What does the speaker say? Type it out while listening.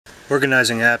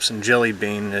Organizing apps in Jelly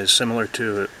Bean is similar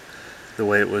to the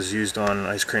way it was used on an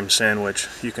ice cream sandwich.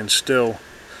 You can still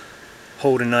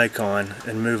hold an icon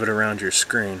and move it around your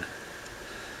screen.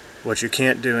 What you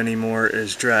can't do anymore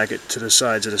is drag it to the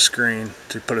sides of the screen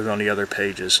to put it on the other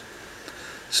pages.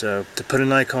 So to put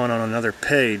an icon on another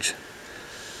page,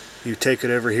 you take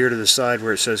it over here to the side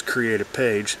where it says create a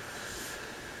page,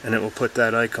 and it will put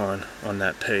that icon on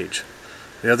that page.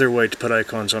 The other way to put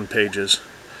icons on pages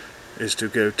is to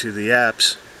go to the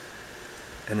apps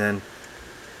and then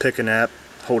pick an app,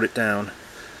 hold it down,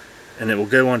 and it will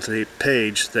go onto the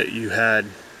page that you had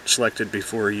selected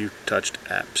before you touched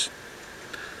apps.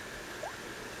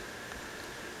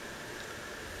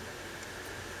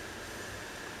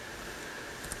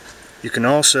 You can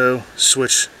also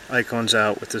switch icons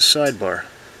out with this sidebar.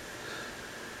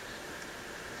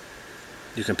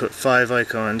 You can put 5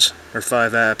 icons or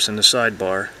 5 apps in the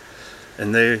sidebar,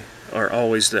 and they are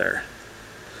always there.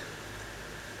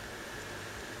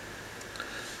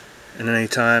 And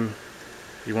anytime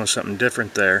you want something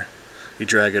different there, you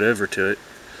drag it over to it,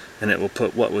 and it will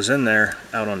put what was in there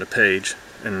out on the page,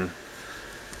 and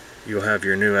you'll have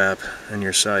your new app in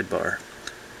your sidebar.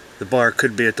 The bar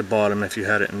could be at the bottom if you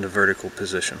had it in the vertical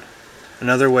position.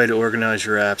 Another way to organize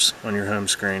your apps on your home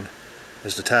screen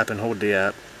is to tap and hold the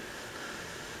app,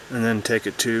 and then take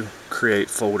it to Create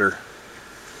Folder.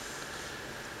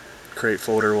 Create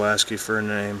Folder will ask you for a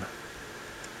name.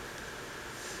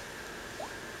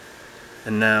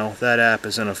 And now that app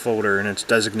is in a folder, and it's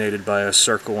designated by a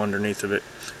circle underneath of it.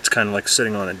 It's kind of like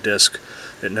sitting on a disk.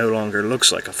 It no longer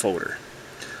looks like a folder.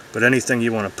 But anything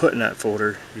you want to put in that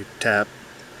folder, you tap,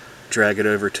 drag it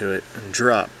over to it, and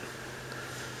drop.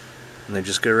 And they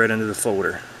just go right into the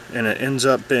folder. And it ends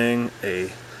up being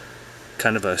a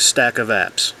kind of a stack of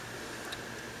apps,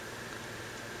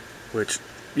 which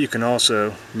you can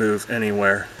also move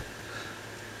anywhere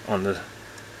on the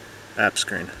app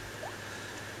screen.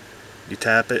 You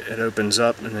tap it, it opens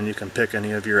up, and then you can pick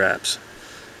any of your apps.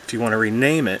 If you want to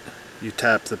rename it, you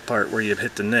tap the part where you've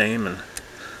hit the name and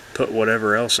put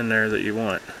whatever else in there that you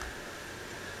want.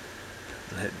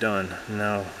 And hit done.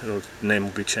 Now the name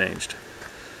will be changed.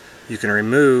 You can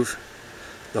remove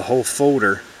the whole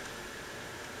folder,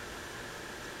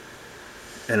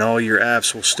 and all your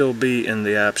apps will still be in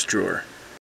the apps drawer.